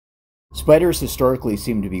Spiders historically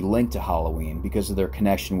seem to be linked to Halloween because of their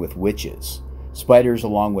connection with witches. Spiders,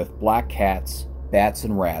 along with black cats, bats,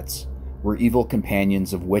 and rats, were evil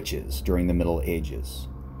companions of witches during the Middle Ages.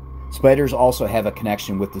 Spiders also have a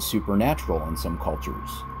connection with the supernatural in some cultures.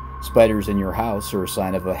 Spiders in your house are a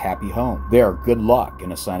sign of a happy home. They are good luck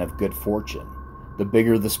and a sign of good fortune. The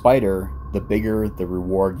bigger the spider, the bigger the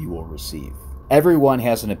reward you will receive. Everyone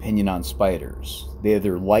has an opinion on spiders. They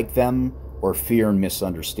either like them or fear and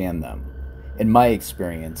misunderstand them. In my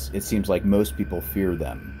experience, it seems like most people fear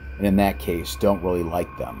them, and in that case, don't really like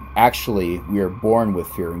them. Actually, we are born with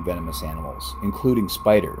fearing venomous animals, including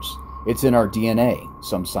spiders. It's in our DNA,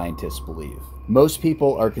 some scientists believe. Most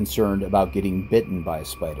people are concerned about getting bitten by a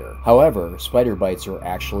spider. However, spider bites are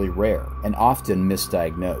actually rare and often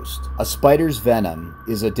misdiagnosed. A spider's venom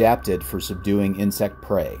is adapted for subduing insect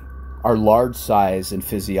prey. Our large size and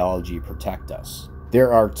physiology protect us.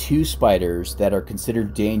 There are 2 spiders that are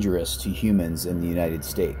considered dangerous to humans in the United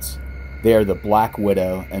States. They are the black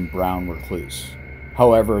widow and brown recluse.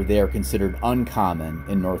 However, they are considered uncommon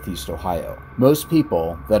in Northeast Ohio. Most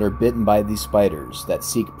people that are bitten by these spiders that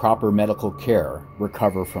seek proper medical care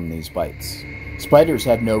recover from these bites. Spiders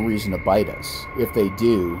have no reason to bite us. If they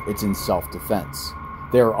do, it's in self-defense.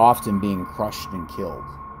 They are often being crushed and killed.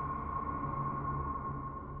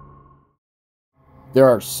 There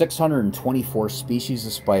are 624 species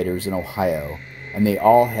of spiders in Ohio, and they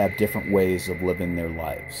all have different ways of living their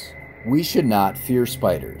lives. We should not fear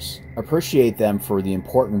spiders. Appreciate them for the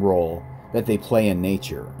important role that they play in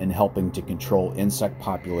nature in helping to control insect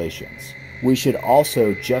populations. We should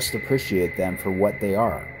also just appreciate them for what they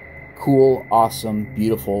are. Cool, awesome,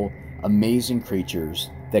 beautiful, amazing creatures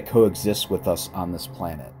that coexist with us on this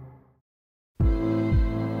planet.